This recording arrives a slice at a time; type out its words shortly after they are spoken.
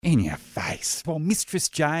In your face. Well, Mistress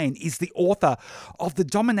Jane is the author of The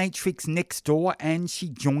Dominatrix Next Door, and she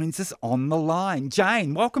joins us on the line.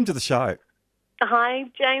 Jane, welcome to the show. Hi,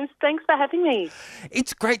 James. Thanks for having me.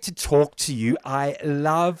 It's great to talk to you. I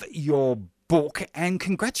love your book, and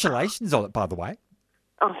congratulations on it, by the way.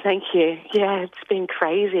 Oh, thank you. Yeah, it's been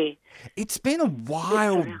crazy. It's been a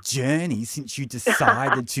wild journey since you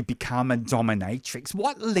decided to become a dominatrix.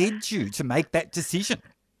 What led you to make that decision?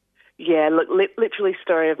 Yeah, look, literally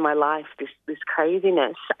story of my life, this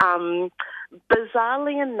craziness.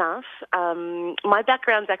 Bizarrely enough, my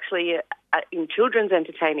background's actually in children's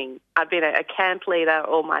entertaining. I've been a camp leader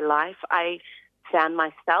all my life. I found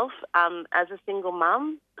myself as a single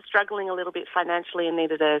mum, struggling a little bit financially and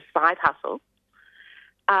needed a side hustle.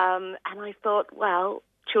 And I thought, well,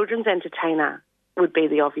 children's entertainer would be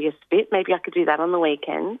the obvious fit. Maybe I could do that on the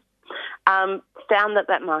weekends. Found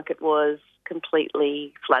that market was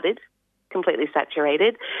completely flooded, completely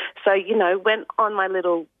saturated. So, went on my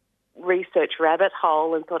little research rabbit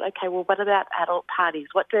hole and thought, okay, well, what about adult parties?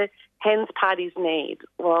 What do hens parties need?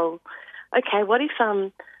 Well, okay, what if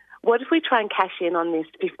we try and cash in on this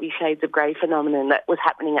 50 Shades of Grey phenomenon that was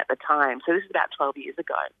happening at the time? So this is about 12 years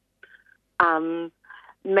ago.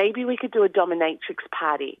 Maybe we could do a dominatrix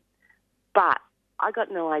party, but I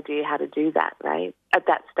got no idea how to do that, right? At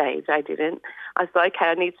that stage, I didn't. I thought, okay,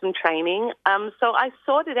 I need some training. So I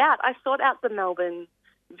sought it out. I sought out the Melbourne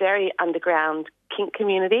very underground kink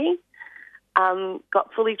community,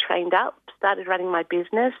 got fully trained up, started running my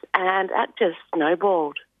business, and that just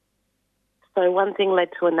snowballed. So one thing led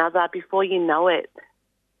to another. Before you know it,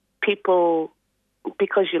 people,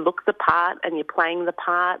 because you look the part and you're playing the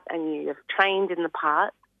part and you've trained in the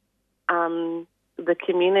part, the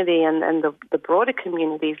community and the broader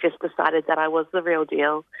community just decided that I was the real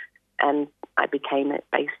deal, and I became it,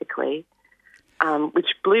 basically, which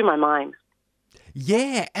blew my mind.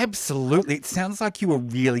 Yeah, absolutely. It sounds like you were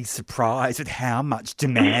really surprised at how much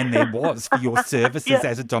demand there was for your services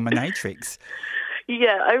as a dominatrix.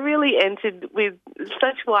 Yeah, I really entered with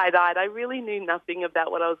such wide-eyed. I really knew nothing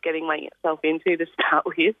about what I was getting myself into to start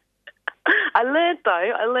with. I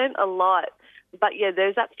learned a lot. But yeah,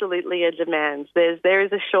 there's absolutely a demand. There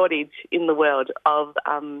is a shortage in the world of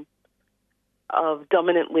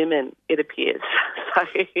dominant women, it appears.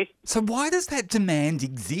 So why does that demand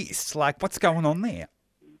exist? Like, what's going on there?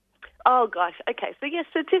 Oh gosh, okay. So yeah,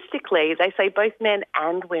 statistically, they say both men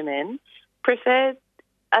and women prefer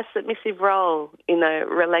a submissive role in a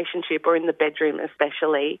relationship or in the bedroom,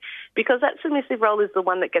 especially because that submissive role is the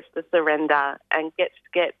one that gets to surrender and gets to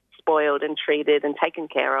get spoiled and treated and taken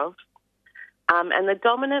care of. And the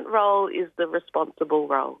dominant role is the responsible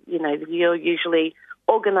role. You're usually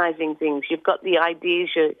organising things. You've got the ideas.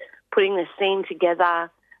 You're putting the scene together.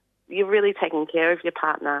 You're really taking care of your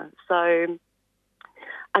partner. So,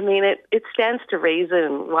 I mean, it stands to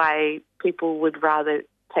reason why people would rather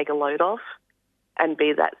take a load off and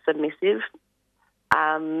be that submissive.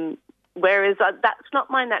 Whereas that's not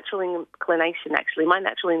my natural inclination, actually. My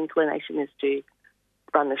natural inclination is to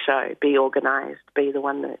run the show, be organised, be the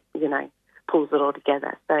one that, pulls it all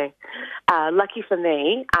together. So lucky for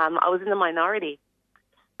me, I was in the minority,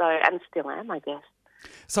 and still am, I guess.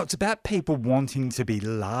 So it's about people wanting to be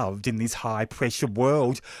loved in this high-pressure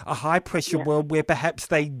world, a high-pressure world where perhaps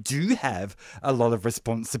they do have a lot of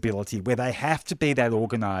responsibility, where they have to be that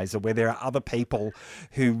organiser, where there are other people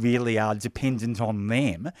who really are dependent on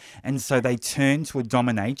them, and so they turn to a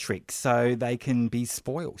dominatrix so they can be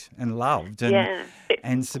spoilt and loved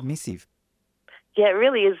and submissive. Yeah, it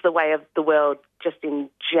really is the way of the world just in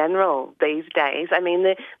general these days. I mean,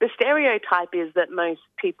 the stereotype is that most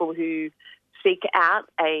people who seek out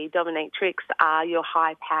a dominatrix are your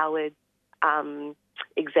high-powered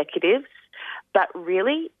executives. But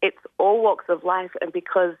really, it's all walks of life. And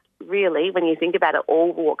because really, when you think about it,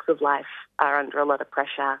 all walks of life are under a lot of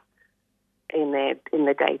pressure in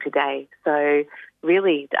the day-to-day. So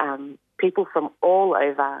really, people from all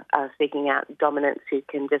over are seeking out dominants who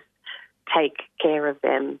can just take care of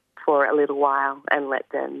them for a little while and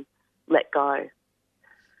let go.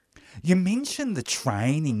 You mentioned the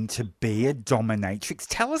training to be a dominatrix.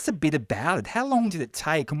 Tell us a bit about it. How long did it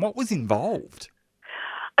take and what was involved?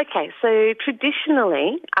 Okay, so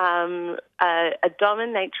traditionally, a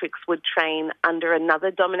dominatrix would train under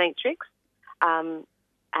another dominatrix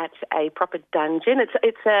at a proper dungeon.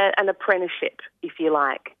 It's an apprenticeship, if you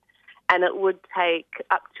like. And it would take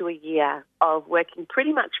up to a year of working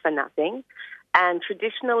pretty much for nothing. And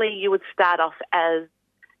traditionally, you would start off as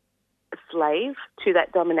a slave to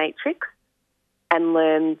that dominatrix and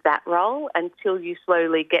learn that role until you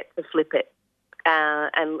slowly get to flip it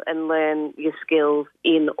and learn your skills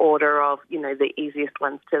in order of, the easiest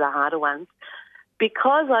ones to the harder ones.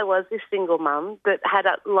 Because I was this single mum that had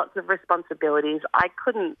lots of responsibilities, I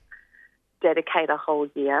couldn't dedicate a whole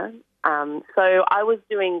year. So I was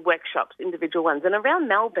doing workshops, individual ones. And around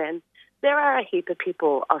Melbourne, there are a heap of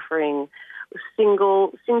people offering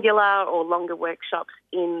singular or longer workshops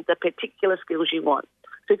in the particular skills you want.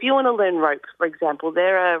 So if you want to learn ropes, for example,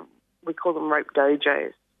 we call them rope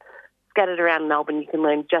dojos. Scattered around Melbourne, you can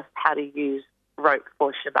learn just how to use rope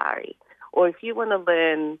for shibari. Or if you want to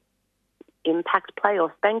learn impact play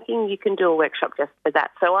or spanking, you can do a workshop just for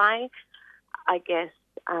that. So I guess,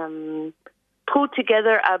 pulled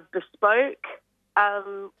together a bespoke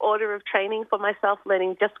order of training for myself,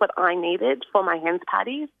 learning just what I needed for my hens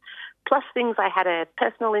parties, plus things I had a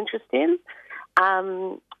personal interest in.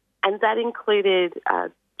 And that included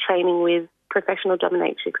training with professional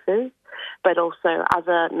dominatrixes, but also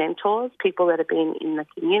other mentors, people that have been in the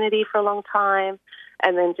community for a long time,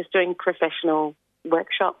 and then just doing professional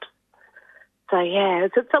workshops. So, yeah,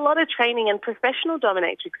 it's a lot of training, and professional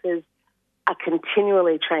dominatrixes are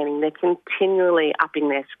continually training. They're continually upping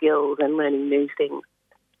their skills and learning new things.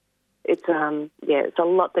 It's a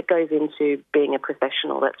lot that goes into being a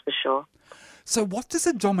professional, that's for sure. So what does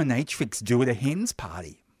a dominatrix do at a hens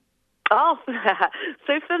party? Oh,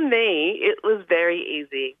 so for me, it was very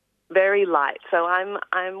easy, very light. So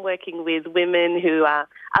I'm working with women who are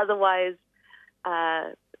otherwise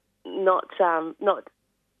not,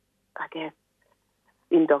 I guess,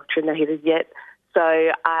 indoctrinated yet.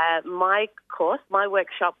 So my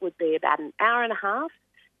workshop would be about an hour and a half,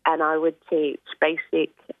 and I would teach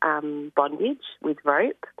basic bondage with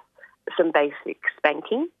rope, some basic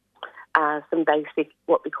spanking, some basic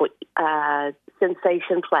what we call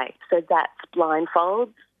sensation play. So that's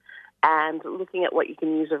blindfolds and looking at what you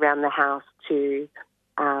can use around the house to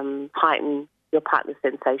heighten your partner's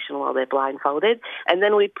sensation while they're blindfolded. And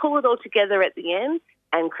then we pull it all together at the end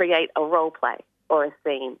and create a role play or a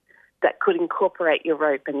scene that could incorporate your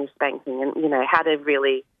rope and your spanking and, how to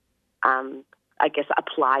really,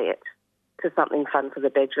 apply it to something fun for the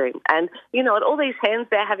bedroom. And, at all these hens,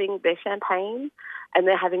 they're having their champagne and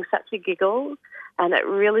they're having such a giggle, and it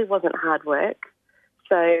really wasn't hard work.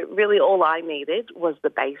 So really all I needed was the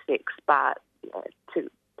basics, but to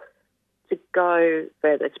go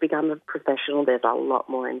further, to become a professional, there's a lot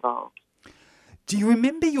more involved. Do you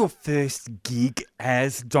remember your first gig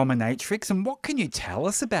as dominatrix, and what can you tell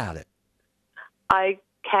us about it? I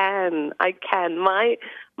can. My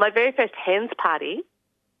very first hens party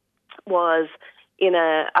was in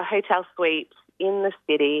a hotel suite in the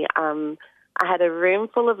city. I had a room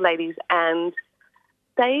full of ladies, and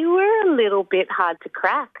they were a little bit hard to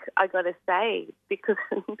crack, I got to say, because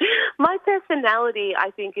my personality,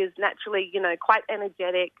 I think, is naturally, quite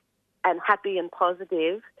energetic and happy and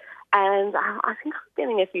positive. And I think I was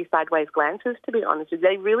getting a few sideways glances, to be honest with you.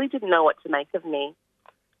 They really didn't know what to make of me.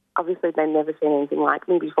 Obviously, they'd never seen anything like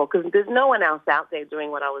me before because there's no one else out there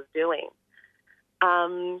doing what I was doing.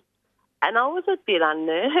 And I was a bit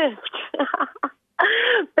unnerved.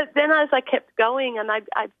 But then as I kept going, and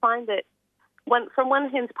I'd find that from one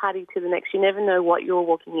hen's party to the next, you never know what you're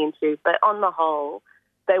walking into. But on the whole,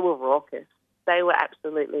 they were raucous. They were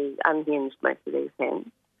absolutely unhinged, most of these hens.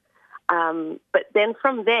 But then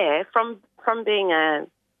from there, from being a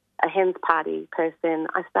hens party person,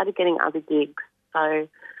 I started getting other gigs. So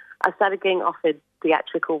I started getting offered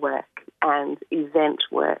theatrical work and event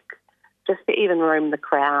work just to even roam the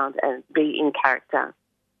crowd and be in character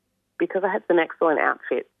because I had some excellent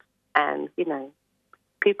outfits and,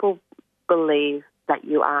 people believe that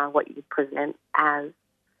you are what you present as.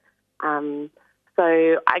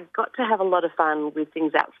 So I got to have a lot of fun with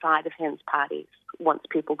things outside of hens parties once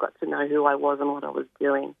people got to know who I was and what I was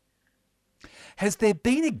doing. Has there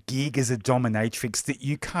been a gig as a dominatrix that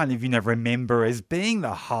you kind of, remember as being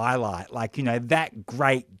the highlight? Like, that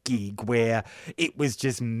great gig where it was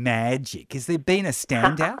just magic. Has there been a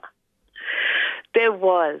standout? There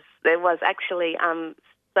was actually.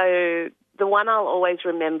 So the one I'll always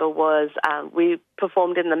remember was we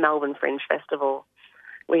performed in the Melbourne Fringe Festival.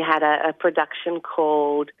 We had a production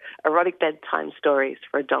called Erotic Bedtime Stories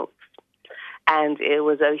for Adults. And it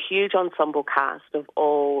was a huge ensemble cast of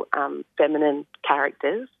all feminine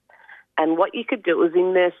characters. And what you could do was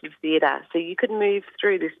immersive theatre. So you could move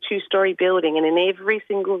through this 2-story building, and in every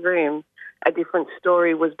single room, a different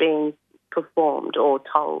story was being performed or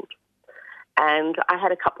told. And I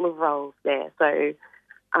had a couple of roles there. So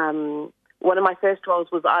one of my first roles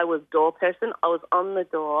was I was door person. I was on the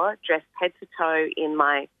door, dressed head to toe in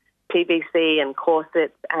my PVC and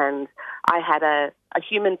corsets, and I had a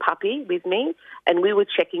human puppy with me, and we were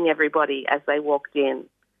checking everybody as they walked in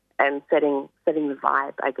and setting the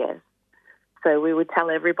vibe, I guess. So we would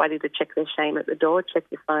tell everybody to check their shame at the door, check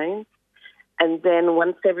your phone. And then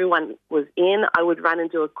once everyone was in, I would run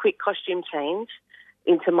and do a quick costume change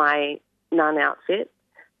into my nun outfit.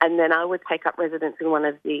 And then I would take up residence in one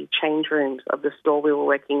of the change rooms of the store we were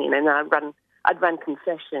working in. And I'd run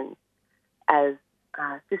confession as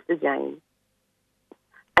Sister Jane.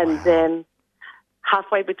 And then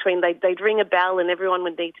halfway between, they'd ring a bell and everyone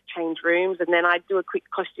would need to change rooms, and then I'd do a quick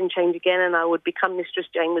costume change again and I would become Mistress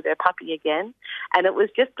Jane with her puppy again. And it was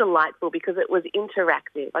just delightful because it was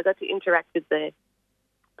interactive. I got to interact with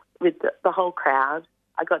the whole crowd.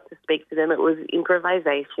 I got to speak to them. It was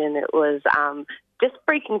improvisation. It was just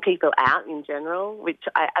freaking people out in general, which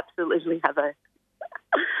I absolutely have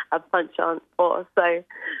a punch on for. So,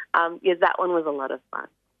 that one was a lot of fun.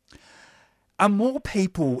 Are more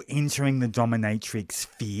people entering the dominatrix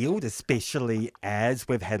field, especially as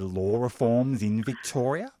we've had law reforms in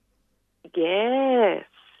Victoria?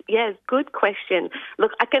 Yes, good question.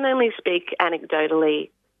 Look, I can only speak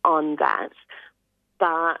anecdotally on that,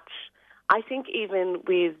 but I think even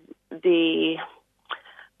with the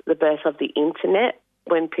birth of the internet,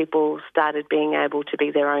 when people started being able to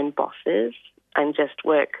be their own bosses and just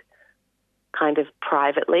work kind of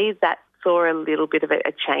privately, that saw a little bit of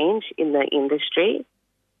a change in the industry.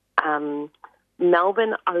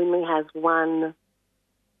 Melbourne only has one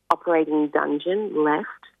operating dungeon left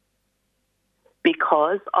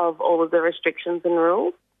because of all of the restrictions and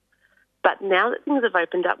rules. But now that things have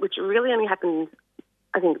opened up, which really only happened,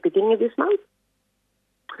 I think, beginning of this month,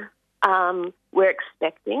 we're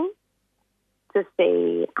expecting to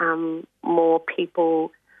see more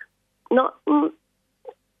people,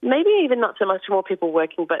 maybe even not so much more people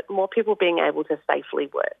working, but more people being able to safely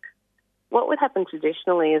work. What would happen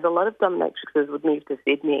traditionally is a lot of dominatrixes would move to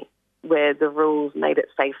Sydney, where the rules made it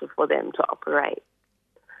safer for them to operate.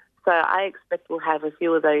 So I expect we'll have a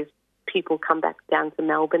few of those people come back down to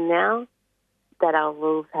Melbourne now that our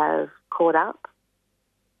rules have caught up.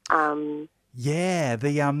 Yeah,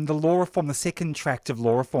 the law reform, the second tract of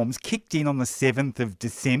law reforms kicked in on the 7th of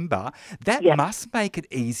December. That must make it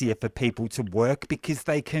easier for people to work because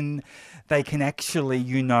they can actually,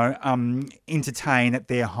 entertain at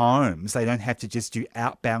their homes. They don't have to just do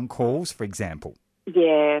outbound calls, for example.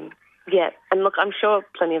 Yeah. And look, I'm sure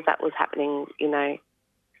plenty of that was happening, I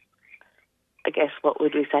guess, what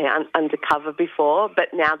would we say, undercover before, but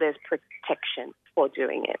now there's protection for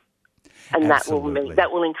doing it. And Absolutely.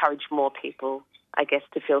 that will encourage more people, I guess,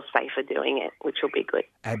 to feel safer doing it, which will be good.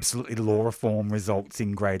 Absolutely. Law reform results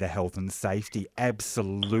in greater health and safety.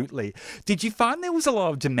 Absolutely. Did you find there was a lot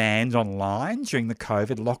of demand online during the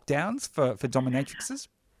COVID lockdowns for dominatrixes?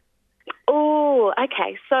 Oh,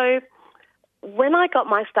 okay. So when I got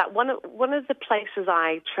my start, one of the places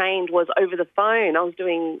I trained was over the phone. I was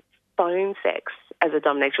doing phone sex as a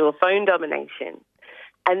dominatrix, or phone domination.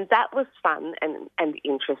 And that was fun and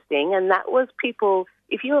interesting. And that was people,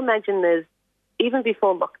 if you imagine even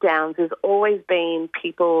before lockdowns, there's always been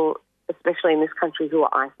people, especially in this country, who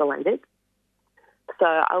are isolated. So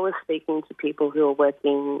I was speaking to people who are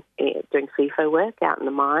working, doing FIFO work out in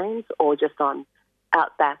the mines or just on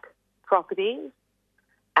outback properties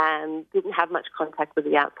and didn't have much contact with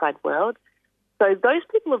the outside world. So those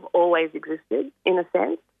people have always existed, in a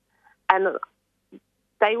sense. And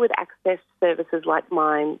they would access services like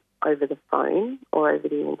mine over the phone or over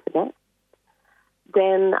the internet.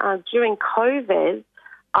 Then during COVID,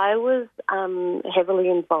 I was heavily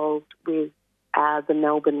involved with the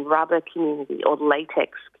Melbourne rubber community or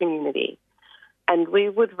latex community. And we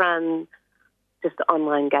would run just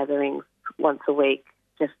online gatherings once a week,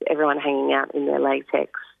 just everyone hanging out in their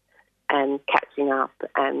latex and catching up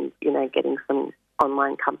and, getting some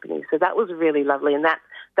online company. So that was really lovely. And that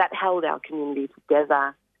held our community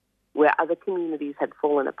together, where other communities had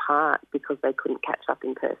fallen apart because they couldn't catch up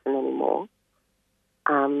in person anymore.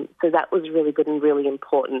 So that was really good and really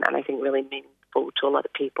important, and I think really meaningful to a lot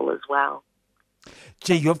of people as well.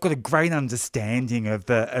 Gee, you've got a great understanding of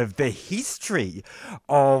the history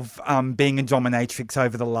of being a dominatrix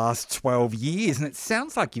over the last 12 years, and it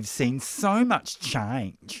sounds like you've seen so much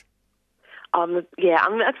change. I'm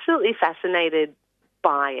absolutely fascinated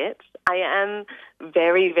by it. I am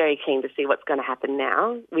very, very keen to see what's going to happen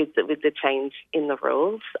now with the change in the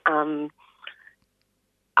rules.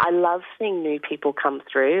 I love seeing new people come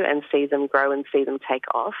through and see them grow and see them take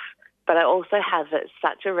off. But I also have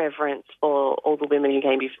such a reverence for all the women who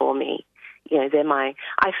came before me.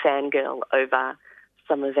 I fangirl over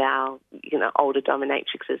some of our, older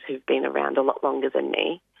dominatrixes who've been around a lot longer than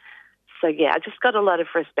me. I just got a lot of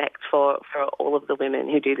respect for all of the women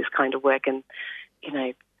who do this kind of work, and, you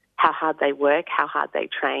know, how hard they work, how hard they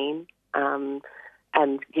train, and,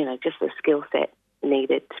 you know, just the skill set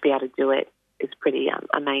needed to be able to do it is pretty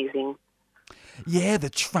amazing. Yeah, the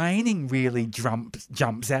training really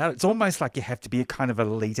jumps out. It's almost like you have to be a kind of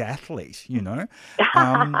elite athlete, you know,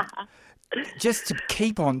 just to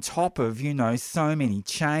keep on top of, you know, so many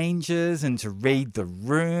changes and to read the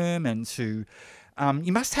room and to,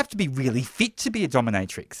 you must have to be really fit to be a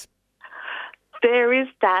dominatrix. There is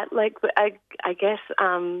that. Like, I guess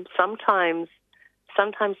sometimes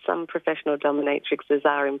some professional dominatrixes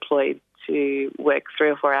are employed to work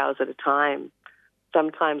 3 or 4 hours at a time,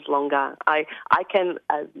 sometimes longer. I can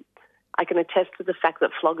attest to the fact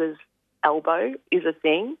that flogger's elbow is a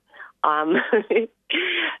thing. If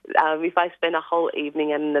I spend a whole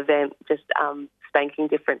evening at an event just spanking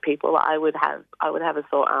different people, I would have a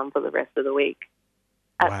sore arm for the rest of the week.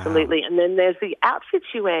 Absolutely. Wow. And then there's the outfits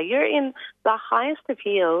you wear. You're in the highest of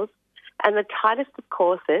heels and the tightest of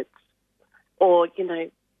corsets, or, you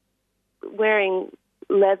know, wearing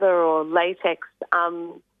leather or latex,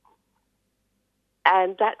 and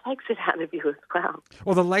that takes it out of you as well.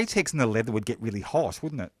 Well, the latex and the leather would get really hot,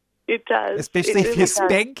 wouldn't it? It does. Especially if you're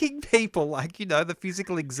spanking people, like, you know, the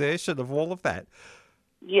physical exertion of all of that.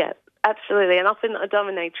 Yeah, absolutely. And often a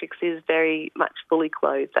dominatrix is very much fully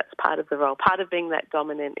clothed. That's part of the role. Part of being that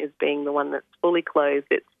dominant is being the one that's fully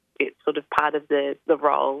clothed. It's sort of part of the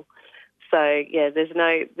role. So, yeah, there's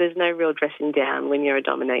no real dressing down when you're a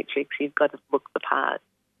dominatrix. You've got to look the part.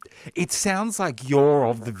 It sounds like you're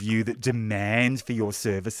of the view that demand for your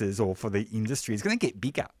services or for the industry is going to get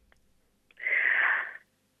bigger.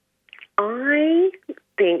 I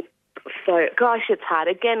think so. Gosh, it's hard.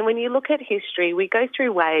 Again, when you look at history, we go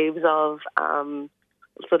through waves of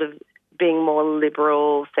sort of being more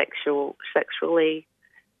liberal sexually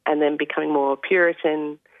and then becoming more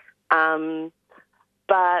Puritan.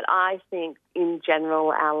 But I think in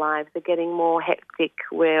general our lives are getting more hectic.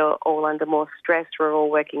 We're all under more stress. We're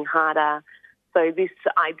all working harder. So this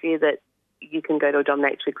idea that you can go to a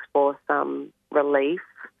dominatrix for some relief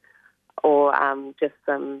or just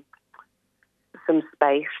some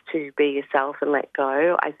space to be yourself and let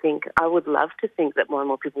go, I think I would love to think that more and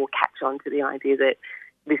more people will catch on to the idea that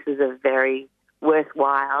this is a very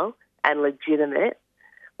worthwhile and legitimate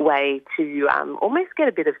way to almost get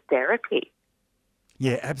a bit of therapy.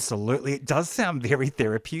 Yeah, absolutely. It does sound very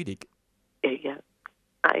therapeutic. Yeah,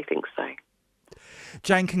 I think so.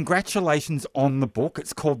 Jane, congratulations on the book.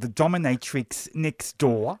 It's called The Dominatrix Next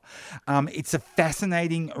Door. It's a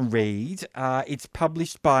fascinating read. It's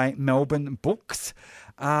published by Melbourne Books.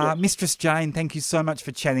 Yes. Mistress Jane, thank you so much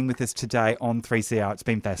for chatting with us today on 3CR. It's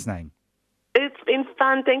been fascinating. It's been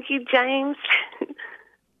fun. Thank you, James.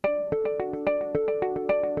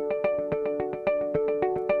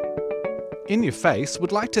 In Your Face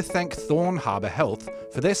would like to thank Thorn Harbour Health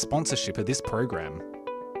for their sponsorship of this program.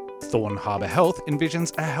 Thorn Harbour Health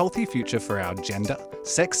envisions a healthy future for our gender,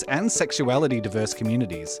 sex and sexuality diverse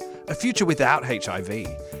communities, a future without HIV,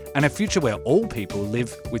 and a future where all people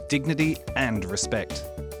live with dignity and respect.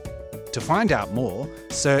 To find out more,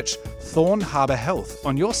 search Thorn Harbour Health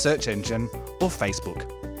on your search engine or Facebook.